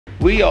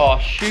We are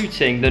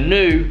shooting the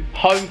new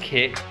home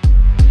kit.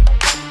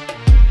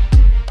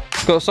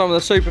 Got some of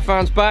the super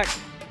fans back.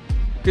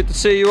 Good to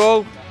see you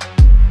all.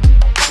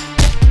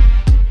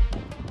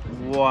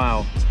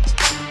 Wow.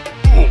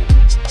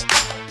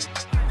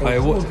 Hey,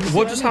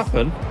 what just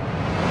happened?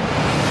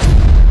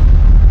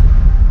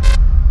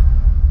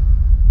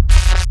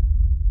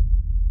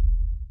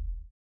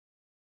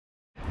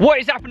 What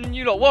is happening,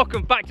 you lot?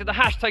 Welcome back to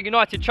the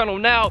 #United channel.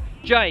 Now,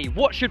 Jay,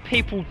 what should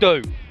people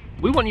do?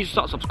 We want you to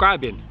start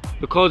subscribing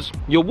because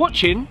you're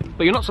watching,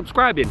 but you're not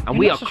subscribing, and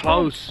we are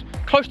close.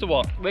 Close to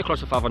what? We're close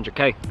to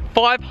 500k.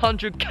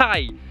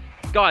 500k.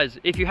 Guys,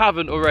 if you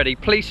haven't already,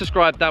 please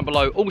subscribe down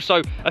below.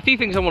 Also, a few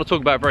things I want to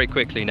talk about very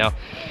quickly now.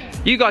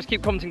 You guys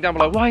keep commenting down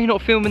below, why are you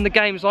not filming the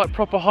games like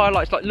proper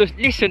highlights? Like,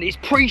 listen, it's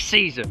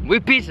pre-season.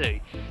 We're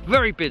busy,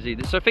 very busy.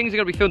 So things are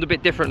going to be filmed a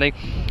bit differently.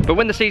 But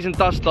when the season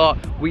does start,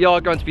 we are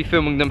going to be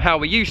filming them how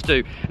we used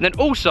to. And then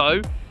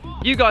also,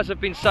 you guys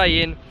have been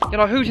saying, you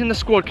know, who's in the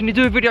squad? Can you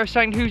do a video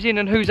saying who's in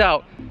and who's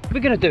out? We're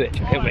going to do it,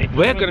 aren't we?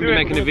 We're going to be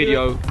making a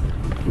video.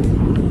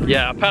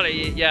 Yeah,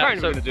 apparently, yeah,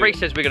 so Bree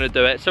says we're going to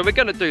do it, so we're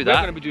going to do that.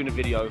 We're going to be doing a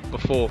video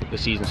before the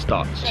season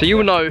starts. So you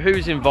will know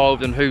who's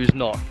involved and who's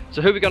not.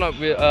 So who are we going up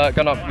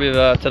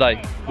with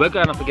today? We're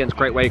going up against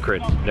Great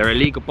Wakering. They're a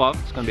league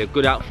above, it's going to be a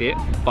good outfit,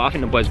 but I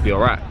think the boys will be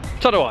alright.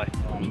 So do I.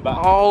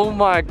 Oh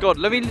my god,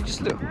 let me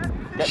just look.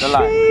 Get the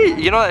light.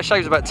 You know that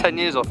shaves about 10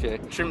 years off you.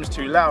 Trim's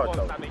too loud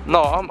though.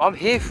 No, I'm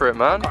here for it,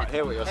 man. I can't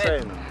hear what you're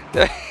saying.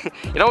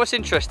 You know what's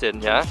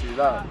interesting, yeah? Too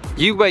loud.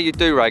 You wear your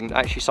do-rag and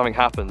actually something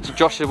happens.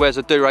 Josh wears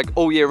a do-rag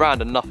all year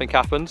round and nothing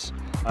happens.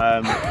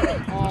 Can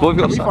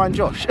we find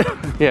Josh?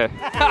 Yeah.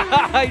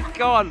 He's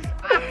gone.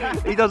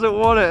 He doesn't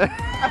want it.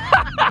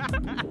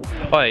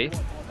 Hey,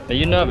 are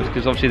you nervous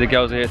because obviously the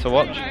girls are here to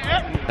watch?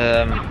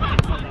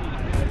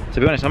 To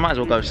be honest, I might as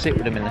well go sit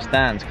with them in the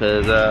stands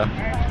because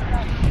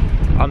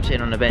I'm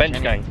sitting on the bench.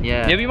 Bench game?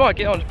 Yeah. Yeah, we might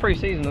get on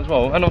pre-season as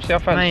well, and obviously I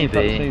fancy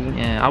the season.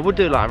 Yeah, I would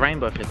do like a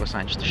rainbow flick or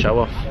something just to show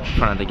off in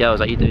front of the girls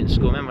like you do in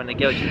school. Remember when the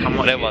girls used to come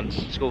watch Them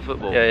ones. school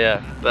football? Yeah,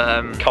 yeah.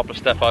 But couple of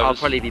step overs. I'll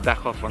probably be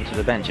back off onto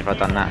the bench if I'd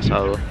done that,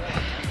 so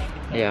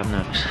yeah, I'm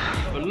nervous.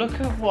 But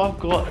look at what I've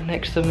got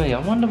next to me. I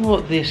wonder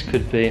what this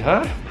could be,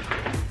 huh?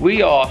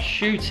 We are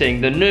shooting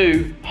the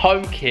new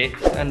home kit,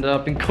 and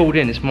I've been called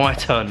in. It's my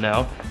turn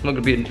now. I'm not going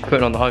to be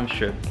putting on the home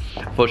strip,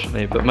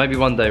 unfortunately, but maybe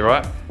one day,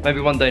 right?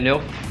 Maybe one day,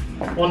 Neil.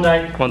 One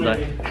day. One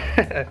day.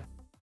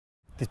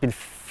 There's been a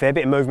fair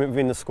bit of movement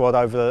within the squad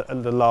over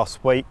the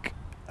last week.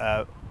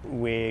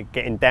 We're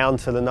getting down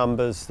to the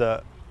numbers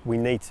that we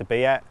need to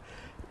be at.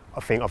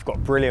 I think I've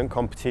got brilliant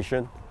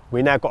competition.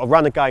 We now got a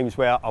run of games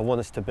where I want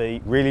us to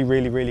be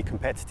really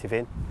competitive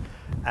in,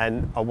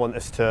 and I want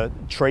us to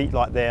treat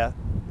like they're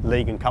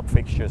league and cup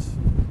fixtures.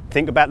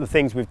 Think about the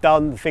things we've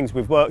done, the things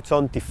we've worked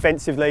on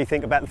defensively.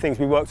 Think about the things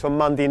we worked on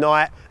Monday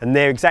night, and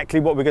they're exactly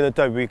what we're going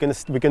to do. We're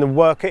going to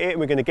work at it, and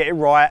we're going to get it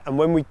right. And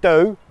when we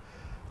do,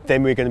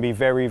 then we're going to be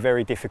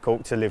very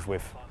difficult to live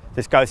with.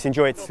 Let's go. Let's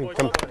enjoy it.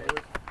 Come.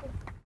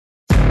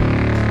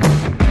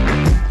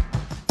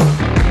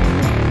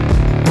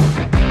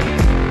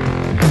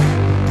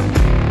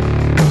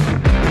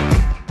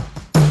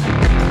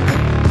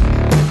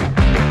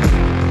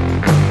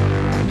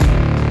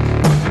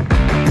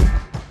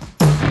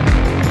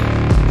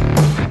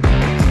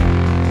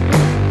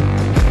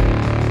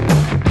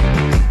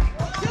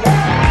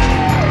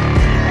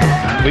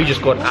 We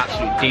just got an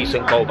absolute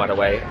decent goal, by the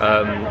way.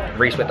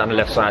 Reece went down the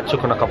left side,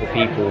 took on a couple of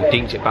people,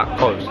 dinked it back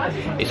post.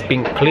 It's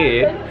been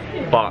cleared,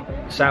 but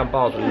Sam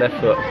Barnes with left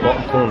foot,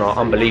 bottom corner,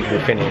 unbelievable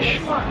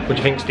finish. What do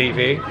you think,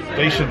 Stevie?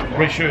 Decent,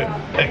 reshoot,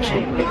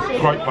 excellent,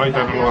 great play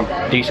down the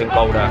line. Decent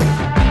goal there.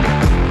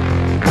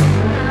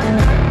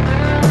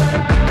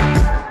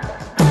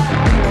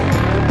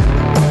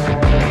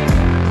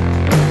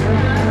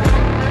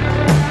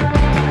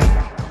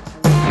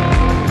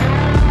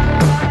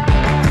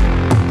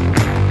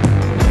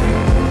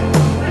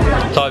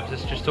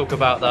 Let's just talk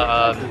about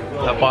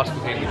that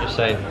bicycle kick you just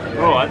saying.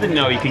 Oh, I didn't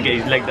know he can get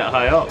his leg that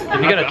high up.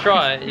 If you're gonna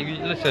try it,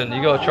 listen,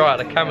 you gotta try it.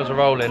 The cameras are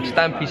rolling.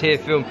 Stampy's here,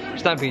 film.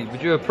 Stampy,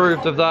 would you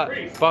approve of that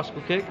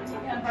bicycle kick?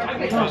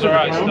 It was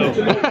alright still. It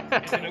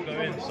didn't go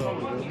in, so.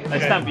 Hey,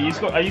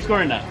 Stampy, are you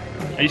scoring that?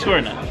 Are you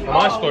scoring that? Am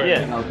I scoring?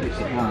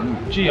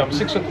 Yeah. Gee, I'm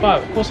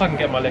 6'5". Of course I can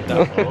get my leg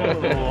down.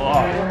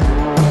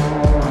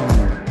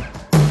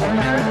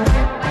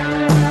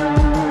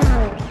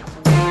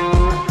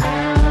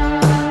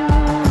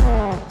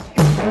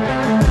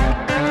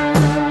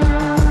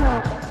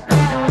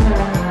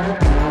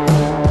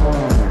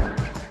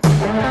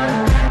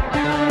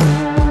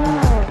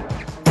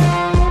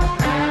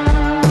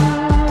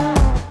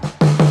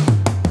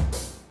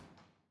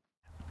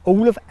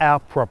 All of our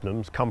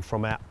problems come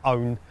from our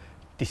own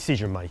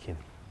decision making.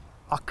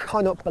 I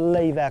cannot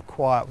believe how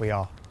quiet we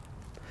are.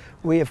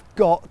 We have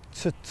got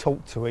to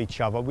talk to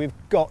each other. We've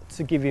got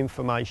to give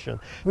information.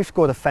 We've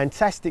scored a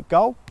fantastic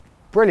goal,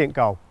 brilliant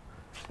goal,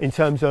 in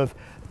terms of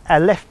our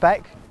left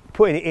back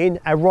putting it in,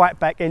 our right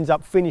back ends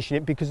up finishing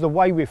it because the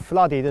way we're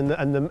flooded and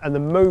the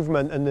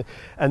movement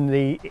and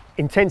the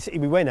intensity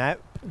we went at,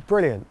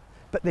 brilliant.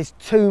 But there's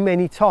too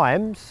many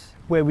times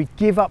where we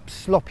give up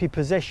sloppy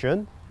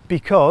possession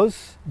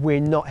because we're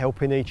not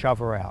helping each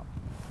other out.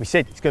 We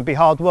said it's going to be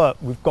hard work,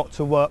 we've got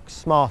to work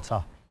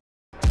smarter.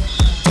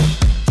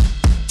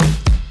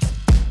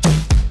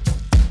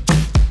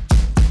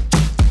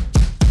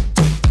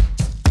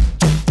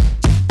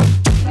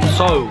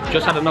 So,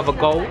 just had another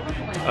goal.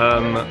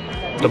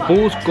 The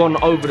ball's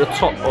gone over the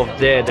top of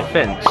their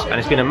defence, and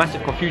it's been a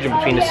massive confusion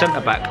between the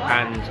centre-back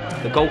and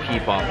the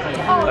goalkeeper.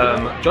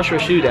 Joshua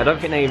Asst, I don't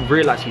think they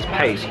realised his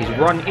pace. He's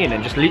run in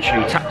and just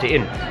literally tapped it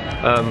in.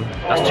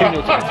 That's 2-0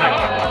 to the tank.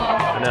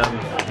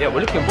 And yeah,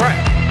 we're looking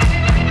bright.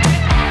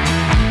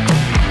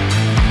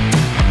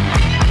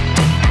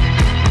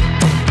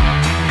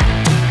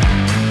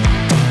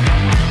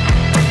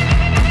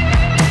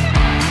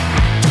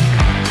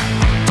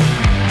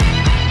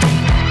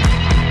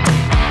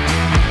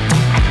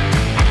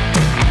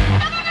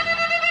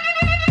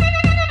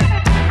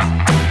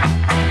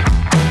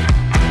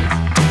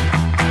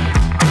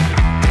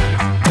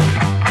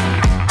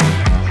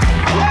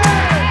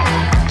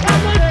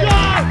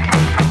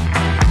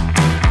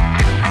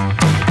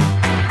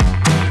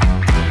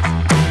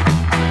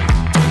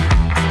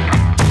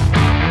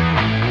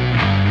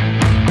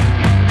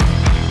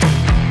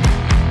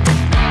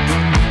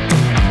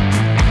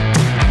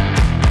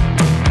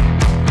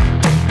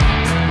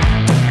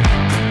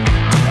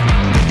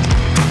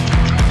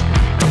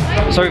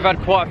 So we've had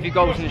quite a few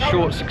goals in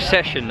short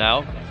succession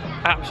now.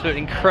 Absolute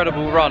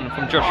incredible run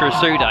from Joshua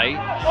Asst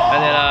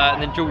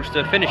and then George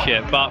to finish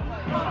it, but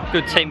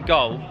good team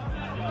goal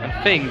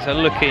and things are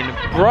looking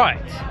bright.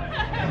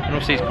 And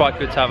obviously it's quite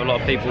good to have a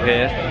lot of people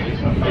here.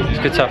 It's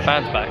good to have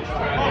fans back,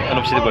 and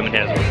obviously the women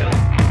here as well.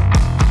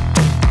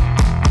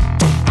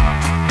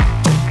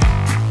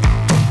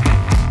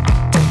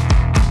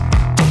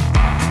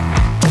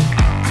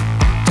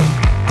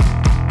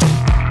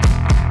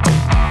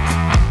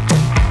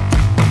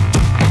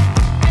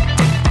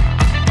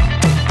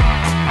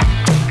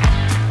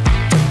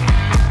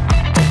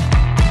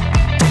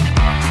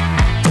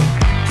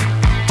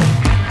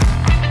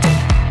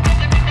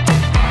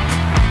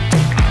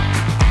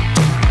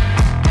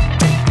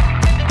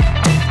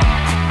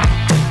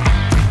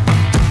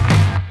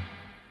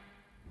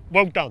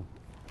 Well done,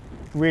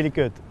 really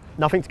good.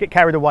 Nothing to get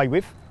carried away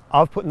with.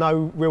 I've put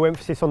no real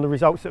emphasis on the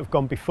results that have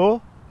gone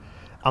before.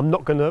 I'm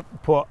not going to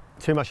put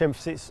too much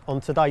emphasis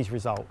on today's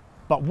result.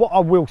 But what I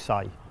will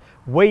say,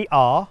 we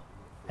are,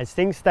 as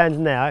things stand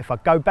now, if I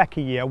go back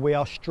a year, we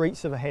are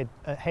streets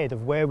ahead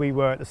of where we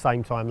were at the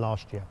same time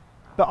last year.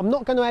 But I'm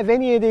not going to have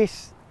any of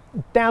this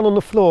down on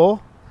the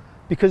floor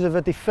because of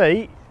a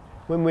defeat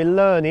when we're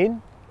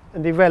learning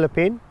and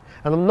developing,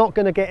 and I'm not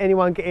going to get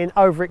anyone getting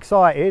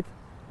overexcited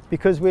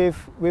because we've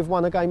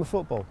won a game of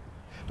football.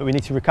 But we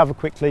need to recover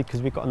quickly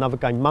because we've got another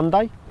game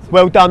Monday.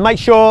 Well done. Make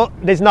sure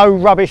there's no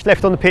rubbish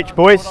left on the pitch,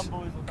 boys.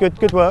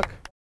 Good work.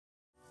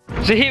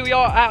 So here we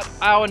are at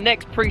our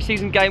next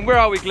pre-season game. Where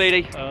are we,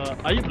 Gleedy?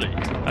 Abley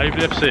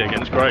FC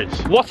against Grace.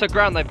 What a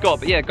ground they've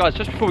got. But yeah, guys,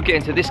 just before we get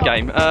into this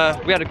game,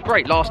 we had a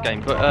great last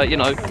game, but you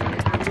know,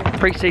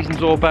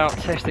 pre-season's all about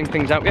testing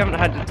things out. We haven't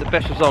had the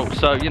best results,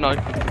 so you know,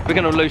 we're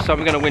going to lose some,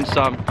 we're going to win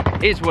some.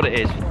 It is what it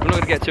is. We're not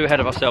going to get too ahead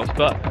of ourselves,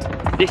 but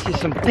this is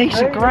some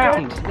decent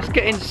ground. Let's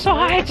get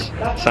inside.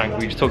 Sang,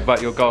 we just talked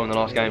about your goal in the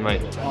last game,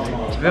 mate.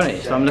 To be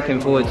honest, I'm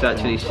looking forward to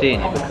actually seeing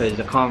it because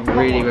I can't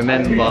really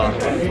remember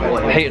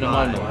what it Heat at the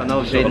was. moment. And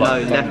obviously no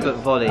left foot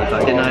volley, but I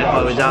didn't know if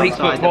I was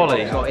outside the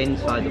volley box or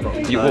inside the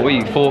box. What were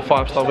you, 4 or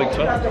 5 star weeks?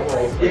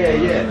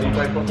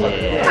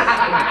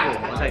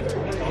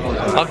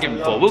 I'll give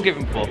him 4. We'll give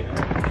him 4.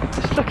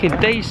 It's looking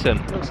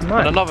decent. Nice.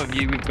 And another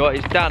view we've got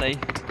is Danny.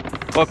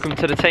 Welcome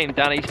to the team,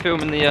 Danny. He's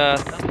filming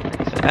the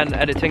and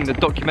editing the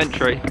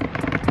documentary.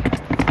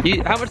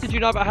 How much did you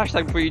know about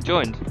Hashtag before you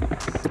joined?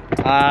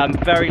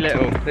 Very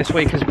little. This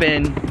week has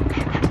been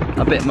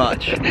a bit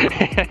much.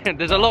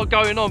 There's a lot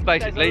going on,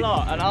 basically.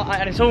 There's a lot,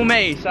 and it's all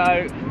me,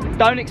 so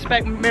don't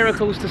expect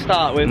miracles to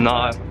start with.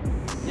 No.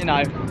 You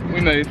know,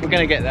 we move, we're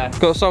going to get there.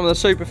 Got some of the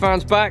super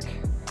fans back.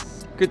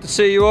 Good to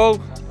see you all.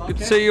 Good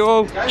to see you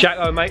all.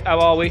 Jacko, mate, how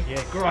are we?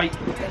 Yeah, great.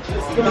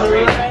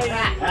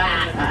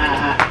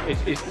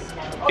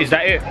 Is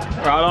that it?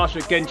 Right, I'll ask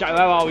you again, Jack,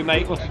 how are we,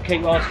 mate? What do you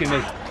keep asking me?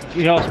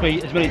 You can ask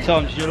me as many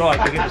times as you like,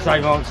 I get the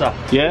same answer.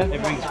 Yeah?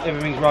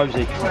 Everything's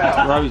rosy.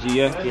 Rosie,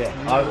 yeah?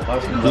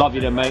 Yeah. Love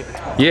you then, mate.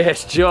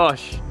 Yes,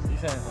 Josh.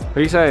 What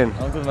are you saying?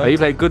 I'm good, Oh, you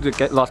played good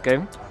the last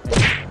game?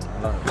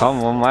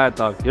 Come on, my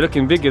dog. You're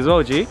looking big as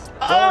well, G.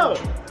 Oh!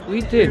 We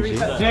did, G.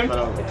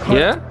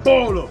 Yeah?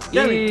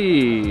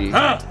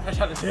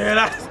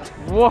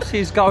 What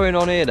is going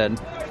on here then?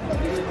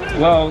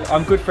 Well,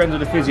 I'm good friends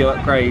with the physio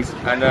at Grays,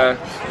 and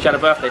she had a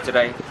birthday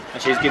today,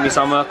 and she's given me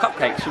some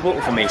cupcakes. She bought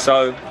them for me,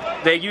 so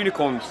they're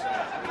unicorns.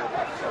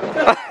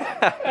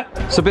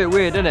 It's a bit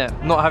weird, isn't it?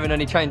 Not having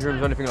any change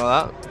rooms or anything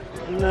like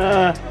that.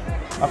 Nah.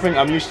 I think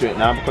I'm used to it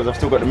now because I've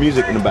still got the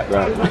music in the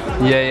background.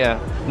 Yeah.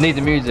 Need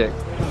the music.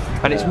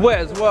 And it's wet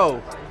as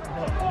well.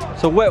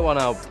 It's a wet one,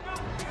 Al.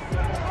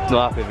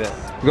 Not happy with it.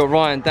 We've got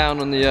Ryan down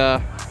on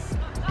the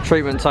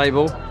treatment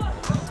table.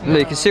 Look,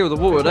 you can see all the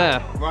water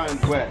there.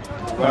 Ryan's wet.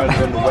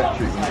 Ryan's on the wet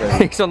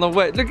treatment. He's on the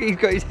wet. Look, he's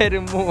got his head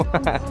in water.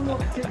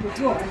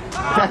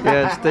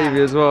 Yeah,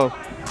 Stevie as well.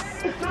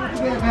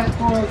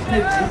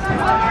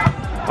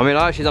 I mean,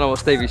 I actually don't know what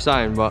Stevie's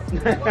saying, but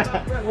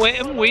Wet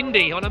and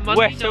windy on a Monday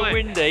wet night. and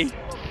windy.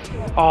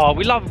 Oh,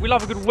 we love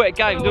a good wet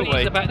game, don't we?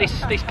 It's about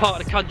this part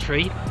of the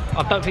country.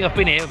 I don't think I've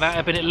been here without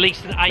having at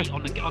least an 8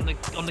 on the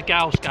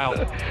Gale scale.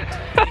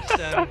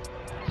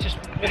 It's just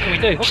what can we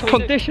do? It's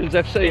Conditions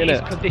FC, It isn't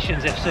is it?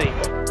 Conditions FC.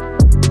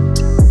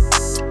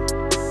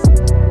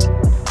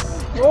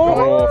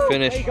 Oh,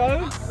 finish. There you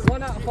go.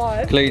 1 out of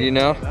 5. Cleedy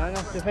now.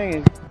 That's the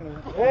thing.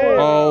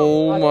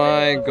 Oh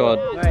my god.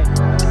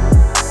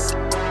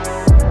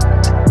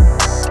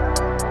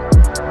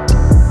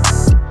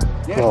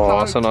 Oh,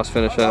 that's a nice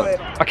finish there.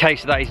 Okay,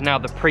 so that is now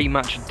the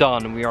pre-match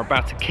done and we are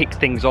about to kick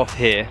things off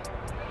here.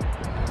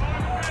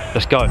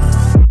 Let's go.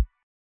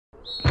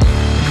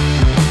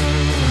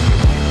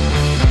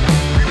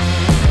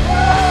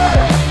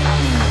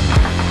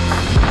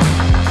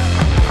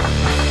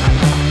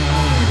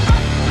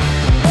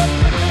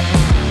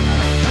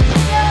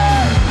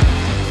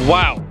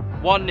 Wow.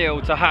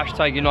 1-0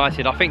 to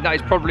 #United. I think that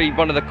is probably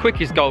one of the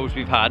quickest goals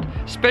we've had,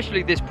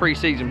 especially this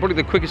pre-season. Probably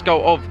the quickest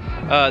goal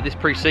of this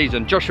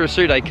pre-season. Joshua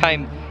Sude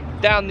came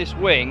down this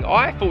wing.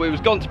 I thought it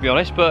was gone, to be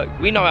honest, but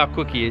we know how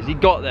quick he is. He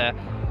got there,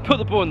 put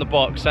the ball in the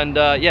box, and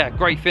yeah,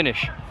 great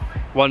finish.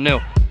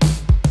 1-0.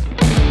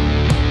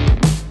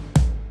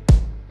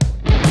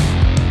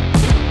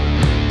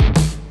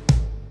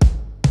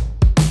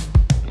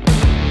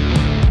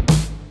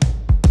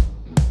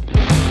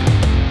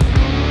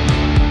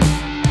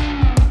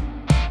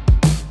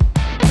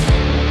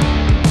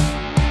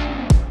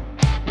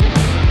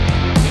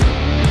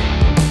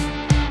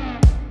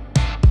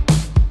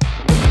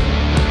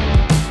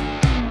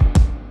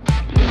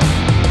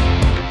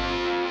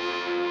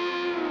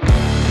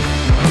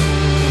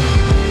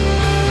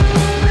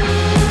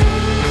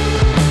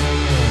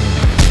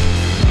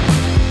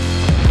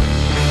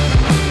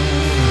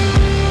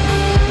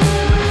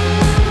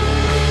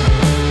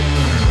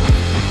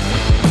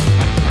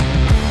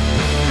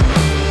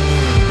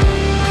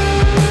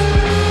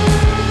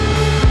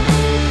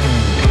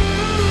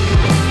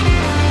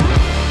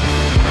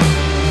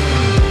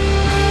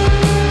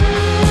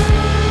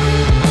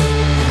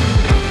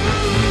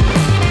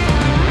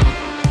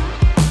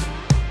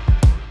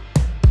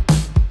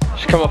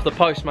 Come off the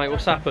post, mate.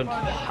 What's happened?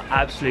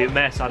 Absolute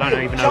mess. I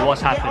don't even know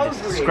what's happened.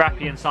 It's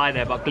scrappy inside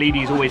there, but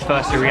Gleedy's always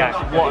first to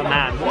react. What a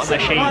man, what a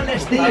machine.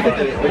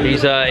 He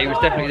was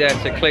definitely there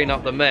to clean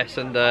up the mess,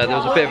 and there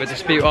was a bit of a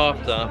dispute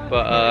after,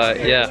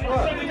 but yeah,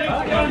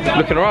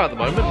 looking alright at the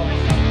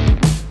moment.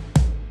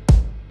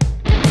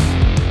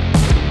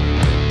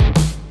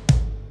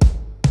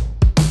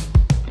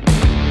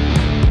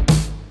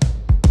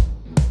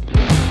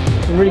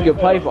 Really good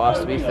play for us,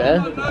 to be fair.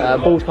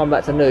 Ball's come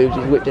back to Noobs,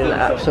 he's whipped in an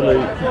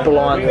absolute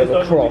blinder of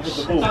a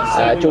cross.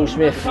 George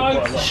Smith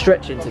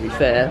stretching, to be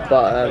fair,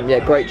 but yeah,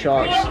 great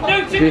chance.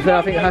 To be fair,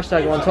 I think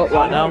 #are on top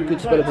right now, good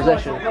spell of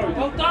possession.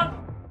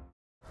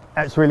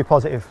 That's really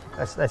positive,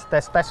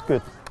 that's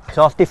good.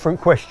 So ask different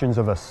questions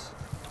of us.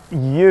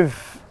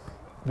 You've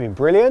been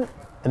brilliant,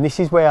 and this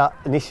is what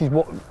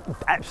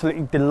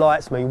absolutely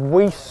delights me.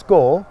 We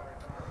score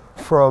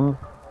from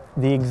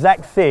the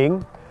exact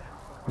thing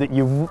that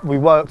we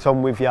worked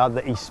on with you,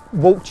 that he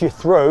walked you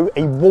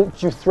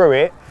through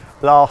it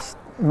last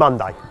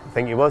Monday, I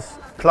think it was.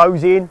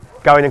 Closing,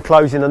 going and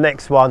closing the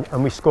next one,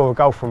 and we score a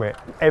goal from it,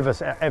 ever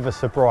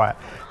so bright.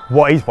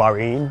 What is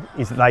worrying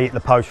is that they hit the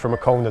post from a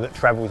corner that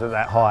travels at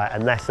that height,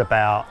 and that's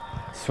about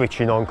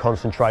switching on,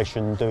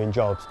 concentration, doing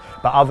jobs.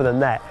 But other than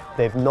that,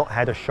 they've not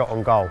had a shot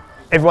on goal.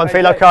 Everyone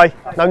feel okay?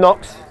 No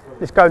knocks?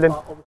 Let's go then.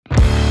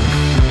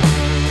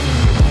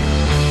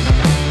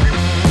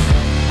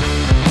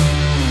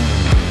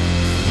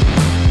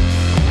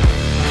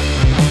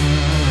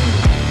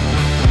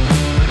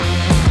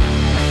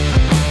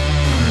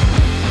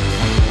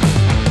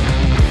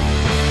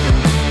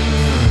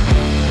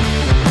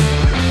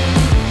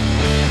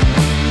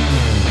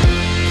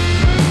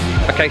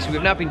 Okay, so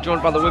we've now been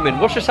joined by the women.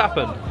 What's just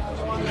happened?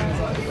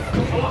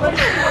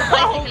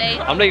 Basically.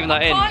 I'm leaving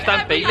that in.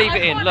 Stampy, leave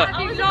it in. Look,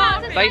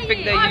 they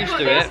think they're used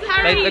to it.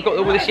 They've got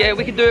all this. Yeah,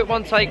 we can do it.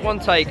 One take,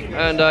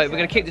 and we're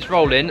going to keep this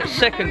rolling.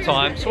 Second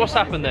time. So what's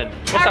happened then?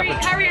 What's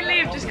happened? Harry and Lee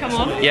have just come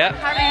on. Yeah.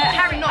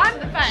 Harry knocked to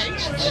the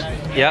face.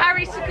 Yeah.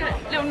 Harry took a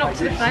little knock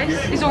to the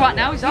face. He's all right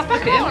now. He's up.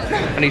 Back at him.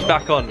 And he's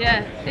back on.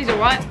 Yeah, he's all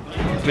right.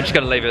 We're just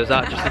going to leave it as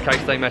that, just in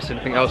case they mess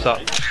anything else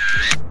up.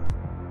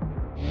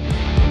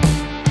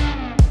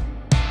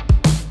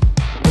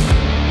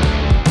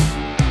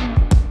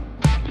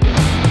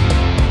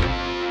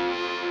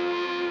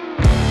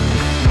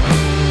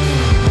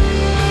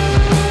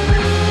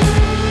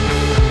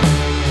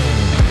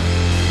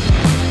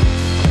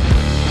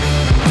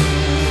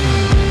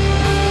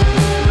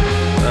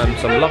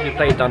 Some lovely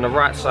play down the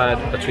right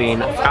side between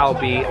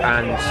Albie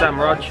and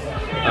Samraj,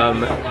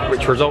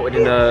 which resulted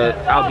in a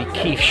Albie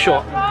Keith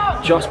shot,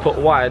 just put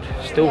wide,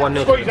 still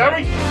 1-0.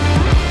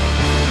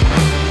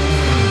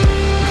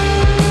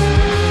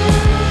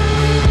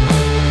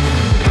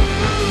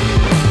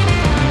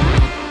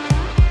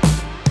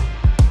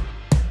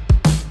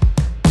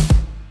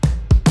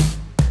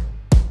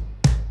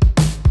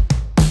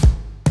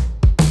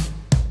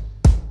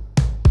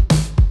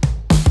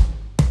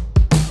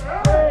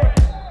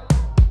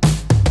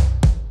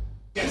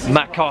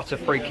 Matt Carter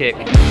free kick.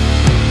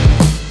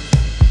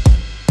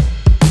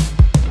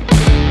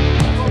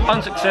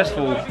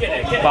 Unsuccessful,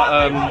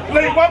 but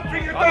Lee, one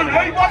thing you do,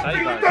 Lee, one thing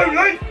you do,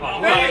 Lee.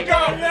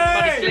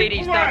 Buddy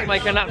Sleedy's down to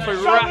make an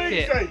absolute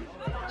racket.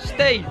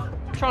 Steve,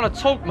 I'm trying to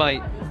talk,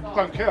 mate.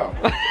 Don't care.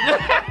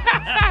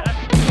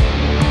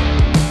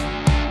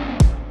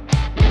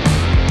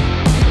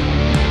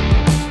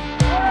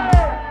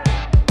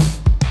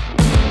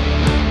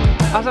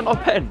 How's that not a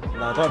pen?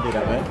 No, don't do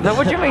that, mate. No,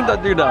 what do you mean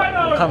don't do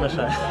that? Camera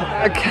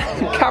shy.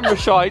 Camera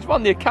shy, he's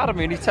won the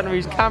academy and he's telling me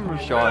he's camera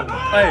shy.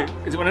 hey,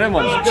 is it one of them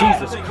ones?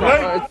 Jesus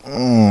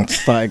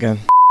Christ. Start again.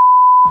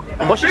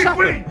 What's just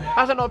happened?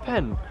 How's that not a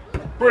pen?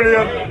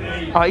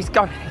 Brilliant. Oh, he's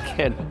going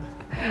again.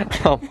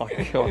 Oh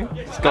my god.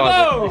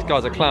 This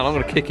guy's a clown, I'm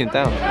going to kick him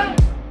down.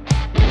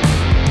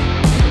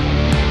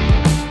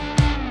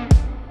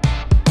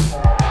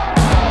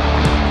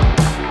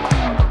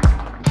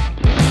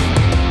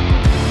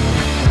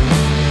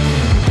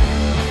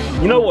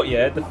 You know what,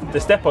 yeah? The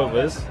step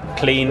overs,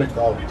 clean,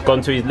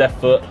 gone to his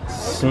left foot,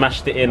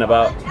 smashed it in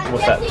about,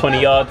 what's that,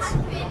 20 yards,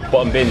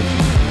 bottom bin.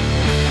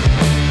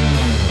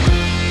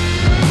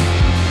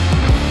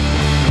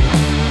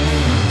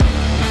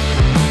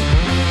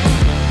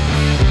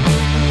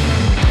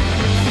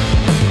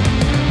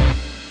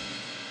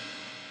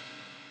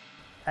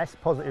 That's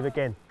positive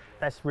again.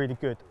 That's really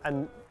good.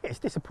 And it's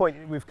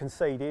disappointing we've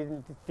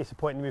conceded,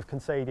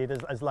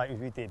 as late as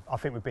we did. I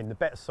think we've been the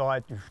better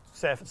side. You've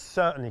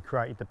certainly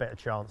created the better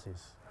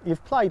chances.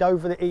 You've played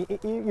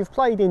you've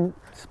played in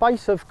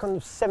space of kind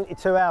of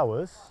 72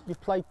 hours.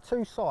 You've played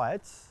two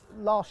sides.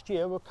 Last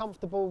year were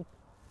comfortable.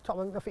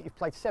 I think you've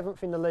played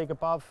 7th in the league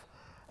above,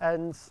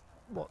 and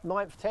what,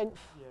 9th, 10th,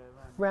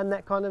 around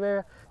that kind of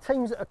area.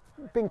 Teams that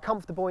have been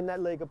comfortable in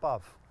that league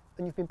above,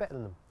 and you've been better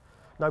than them.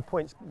 No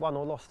points won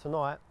or lost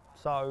tonight.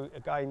 So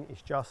again,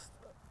 it's just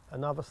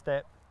another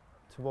step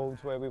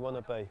towards where we want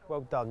to be.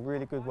 Well done,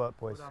 really good work,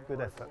 boys.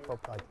 Good effort, well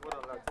played.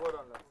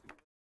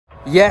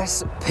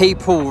 Yes,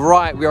 people,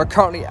 right, we are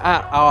currently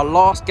at our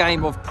last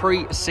game of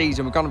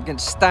pre-season. We're going up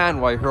against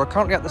Stanway, who are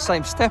currently at the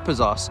same step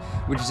as us,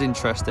 which is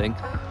interesting.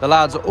 The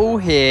lads are all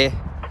here.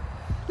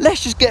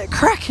 Let's just get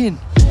cracking.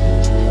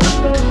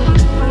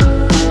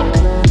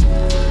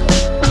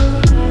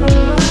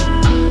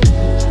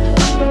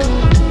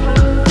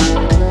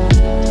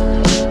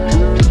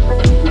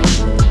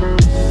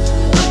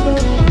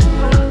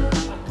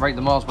 Rate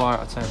the Mars bar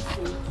out of 10.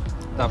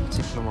 That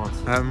particular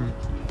one.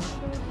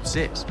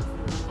 6.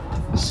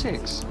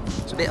 6.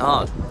 It's a bit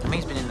hard. I mean,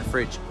 it's been in the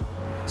fridge.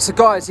 So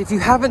guys, if you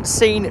haven't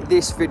seen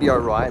this video,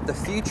 right, the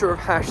future of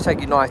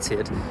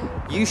 #United,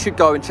 you should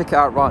go and check it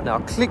out right now.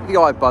 Click the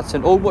I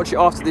button or watch it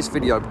after this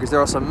video because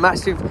there are some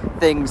massive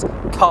things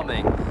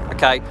coming.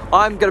 Okay,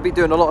 I'm going to be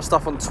doing a lot of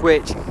stuff on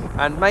Twitch,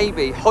 and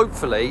maybe,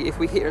 hopefully, if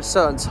we hit a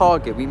certain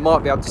target, we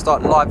might be able to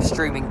start live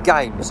streaming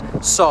games.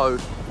 So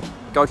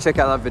go check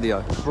out that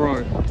video.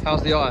 Bro,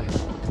 how's the eye?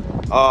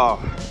 Oh.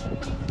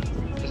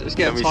 It's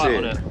getting tight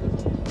on it.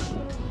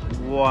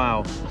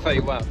 Wow. Fatty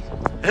wap.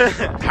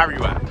 Harry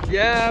Wap.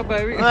 Yeah,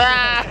 baby.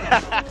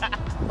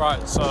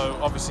 Right, so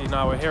obviously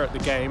now we're here at the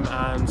game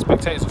and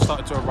spectators have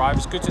started to arrive.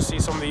 It's good to see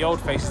some of the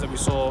old faces that we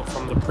saw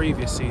from the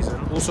previous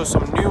season. Also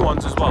some new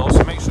ones as well,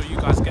 so make sure you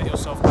guys get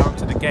yourself down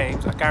to the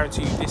games. I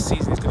guarantee you this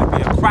season is going to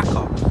be a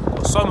cracker.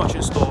 Got so much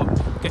in store.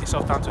 Get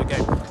yourself down to a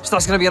game. So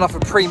that's going to be enough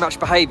of pre-match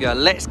behaviour.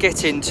 Let's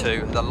get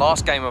into the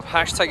last game of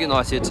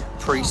 #United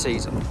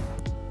pre-season.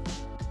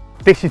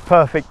 This is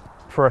perfect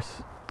for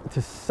us.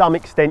 To some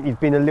extent, you've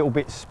been a little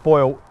bit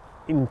spoilt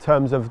in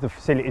terms of the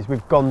facilities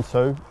we've gone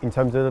to, in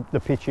terms of the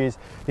pitches.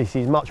 This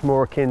is much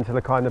more akin to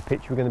the kind of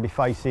pitch we're going to be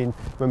facing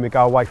when we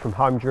go away from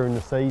home during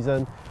the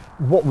season.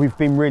 What we've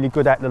been really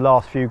good at the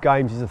last few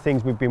games is the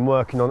things we've been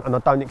working on, and I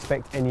don't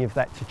expect any of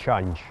that to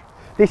change.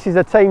 This is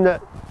a team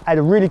that had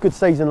a really good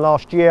season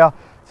last year,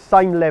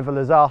 same level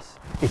as us.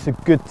 It's a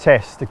good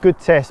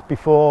test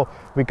before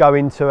we go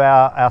into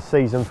our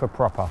season for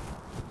proper.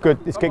 Good,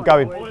 let's get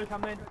going.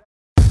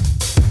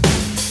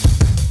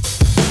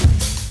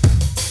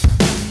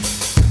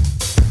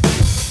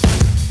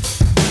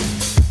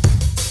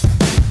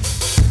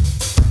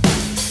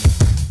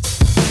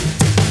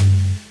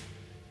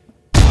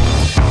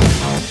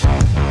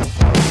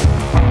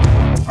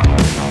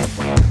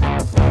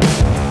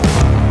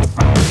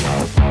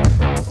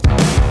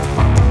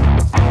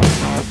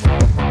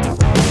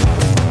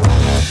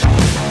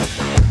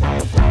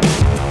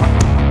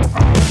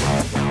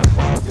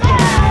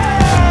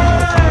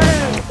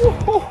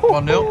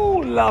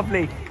 1-0.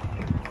 Lovely.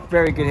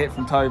 Very good hit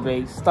from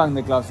Toby. Stung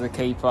the gloves of the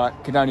keeper.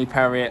 Could only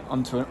parry it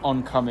onto an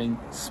oncoming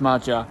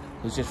smudger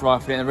who's just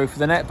rifled it in the roof of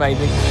the net,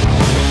 baby.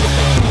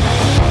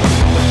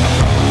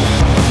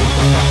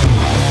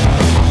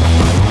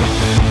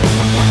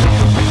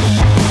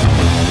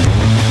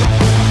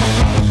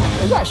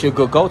 It was actually a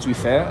good goal, to be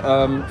fair.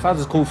 Faz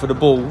has called for the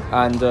ball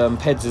and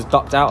Peds has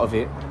ducked out of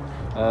it.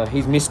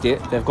 He's missed it.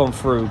 They've gone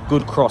through.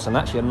 Good cross and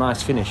actually a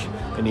nice finish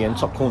in the end.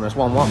 Top corner. It's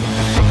 1-1.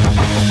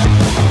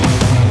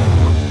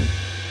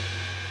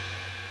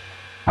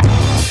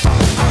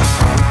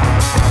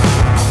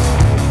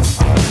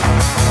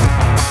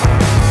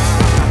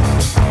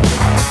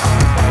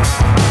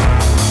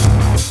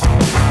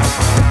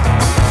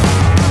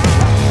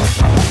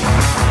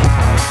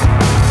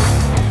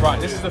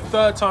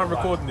 time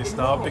recording this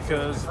now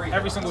because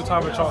every single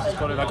time a chance has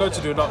gone in, I go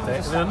to do an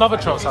update and then another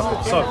chance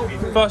happens. So,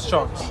 first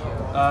chance,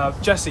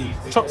 Jesse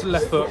chopped to the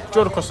left foot,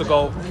 drilled across the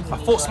goal. I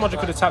thought Smudger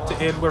could have tapped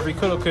it in, whether he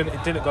could or couldn't,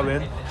 it didn't go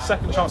in.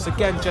 Second chance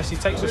again, Jesse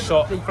takes a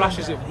shot,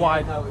 flashes it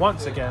wide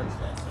once again,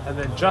 and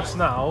then just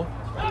now,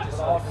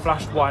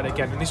 flashed wide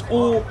again, and it's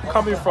all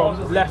coming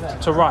from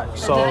left to right.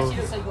 So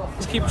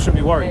this keeper should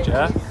be worried,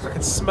 yeah? I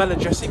can smell a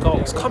Jesse goal.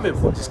 It's coming,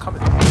 boys, it's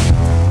coming.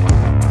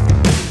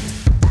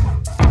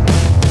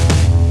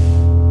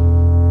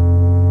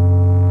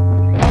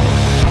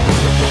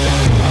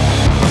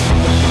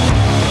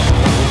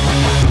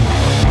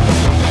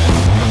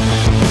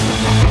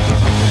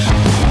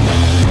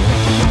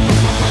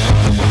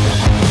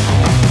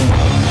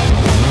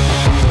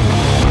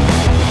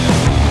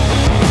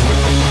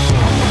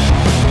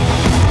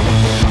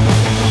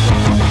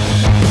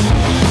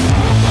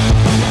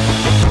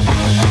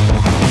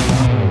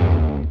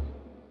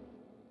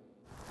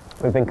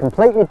 We've been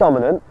completely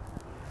dominant,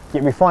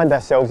 yet we find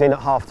ourselves in at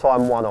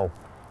half-time 1-0.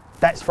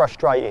 That's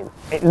frustrating.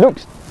 It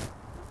looks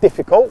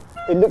difficult.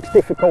 It looks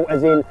difficult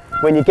as in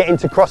when you get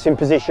into crossing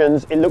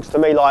positions, it looks to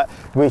me like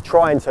we're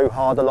trying too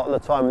hard a lot of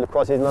the time in the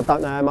crosses, and I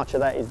don't know how much of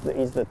that is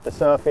the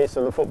surface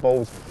and the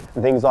footballs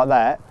and things like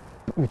that.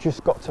 But we've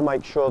just got to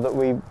make sure that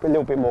we're a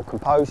little bit more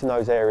composed in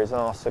those areas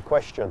and ask the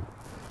question.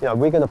 You know,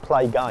 we're going to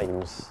play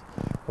games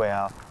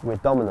where we're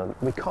dominant.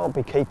 We can't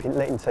be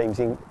letting teams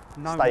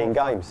stay in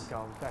games.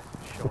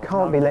 We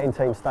can't be letting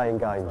teams stay in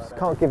games.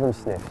 Can't give them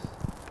sniffs.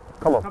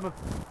 Come on.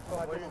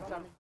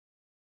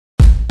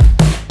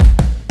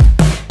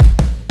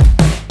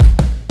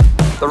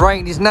 The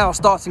rain is now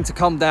starting to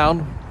come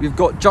down. We've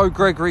got Joe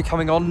Gregory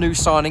coming on, new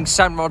signing,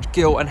 Samraj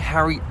Gill and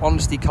Harry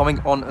Honesty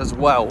coming on as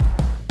well.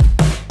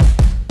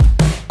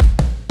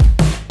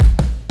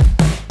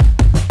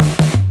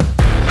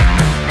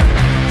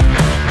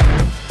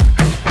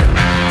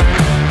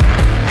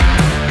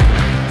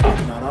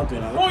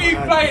 What are you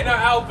playing at,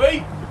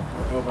 Albie?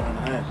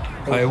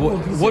 Hey,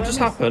 what just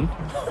happened?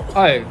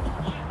 Hey,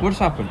 what just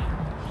happened?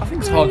 I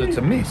think it's harder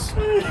to miss.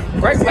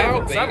 Great play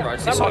out,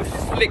 Samraj. It's like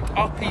flicked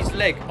up his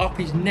leg, up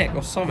his neck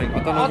or something.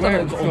 I don't know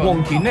where it's got a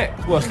wonky neck.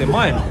 It's worse than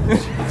mine.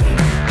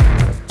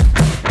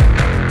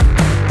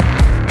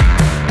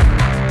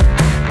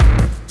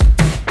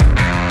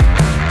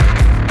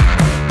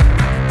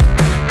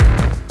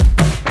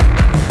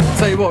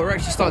 Tell you what, we're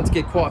actually starting to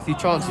get quite a few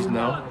chances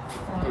now,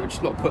 but we're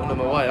just not putting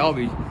them away, are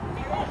we?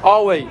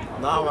 Are we?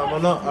 No, man, we're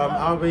not.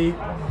 Albie,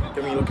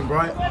 get me looking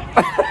bright.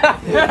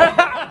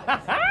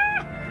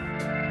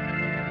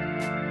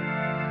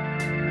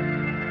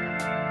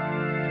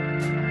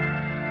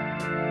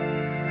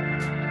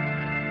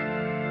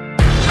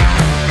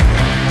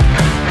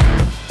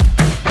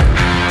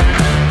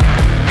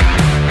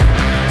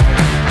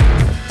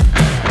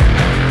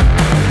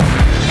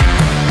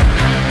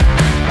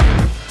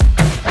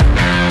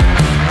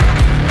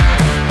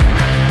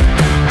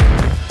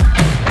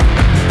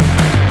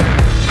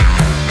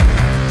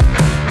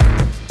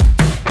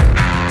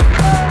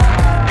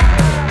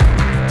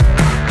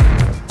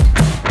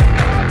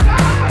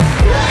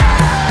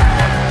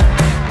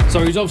 So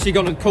he's obviously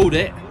gone and called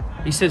it.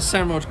 He says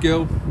Samraj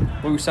Gill.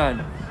 What are we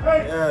saying?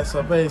 Yeah,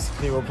 so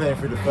basically we're playing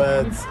through the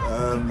thirds.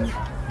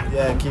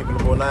 Yeah, keeping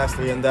the ball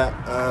nicely and that.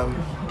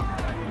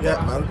 Yeah,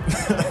 man.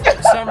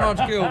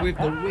 Samraj Gill with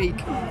the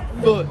weak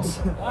foot.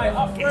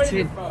 Get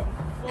in.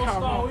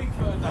 No,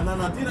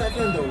 do that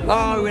again though.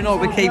 No, we're not.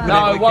 We're keeping it.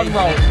 No, one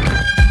roll.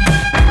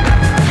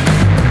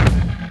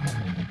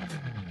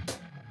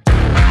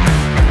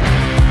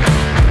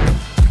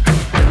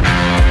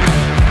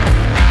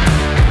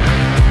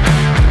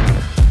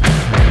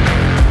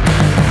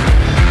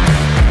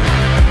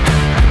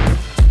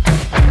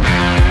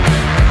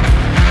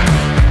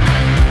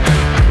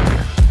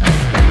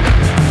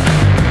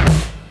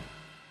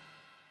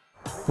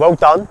 Well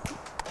done,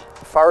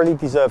 thoroughly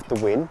deserved the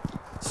win.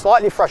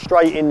 Slightly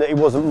frustrating that it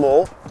wasn't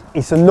more.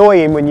 It's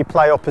annoying when you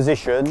play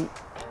opposition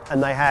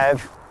and they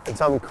have, and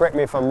someone correct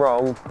me if I'm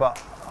wrong, but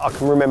I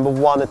can remember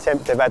one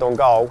attempt they've had on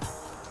goal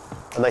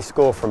and they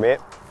score from it.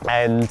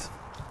 And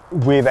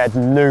we've had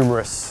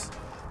numerous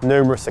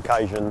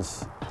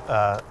occasions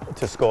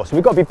to score. So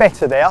we've got to be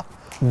better there.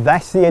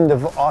 That's the end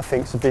of what I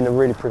think has been a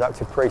really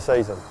productive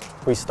pre-season.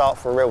 We start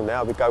for real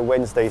now. We go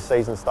Wednesday,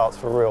 season starts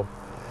for real.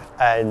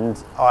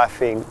 And I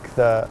think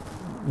that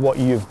what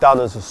you've done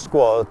as a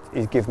squad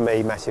is give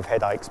me massive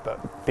headaches, but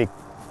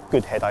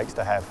good headaches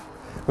to have.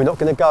 We're not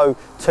going to go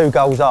 2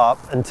 goals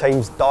up and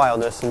teams die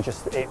on us and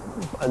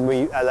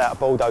we allow a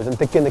bulldoze, and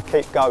they're going to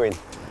keep going.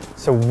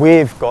 So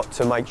we've got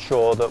to make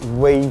sure that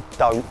we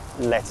don't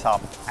let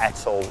up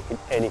at all in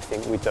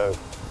anything we do.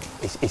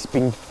 It's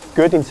been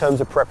good in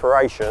terms of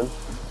preparation,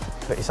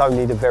 but it's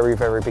only the very,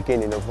 very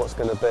beginning of what's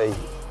going to be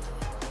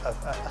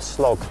a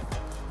slog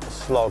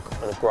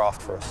and a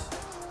graft for us.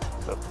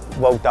 But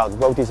well done,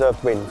 well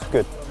deserved win, it's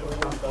good.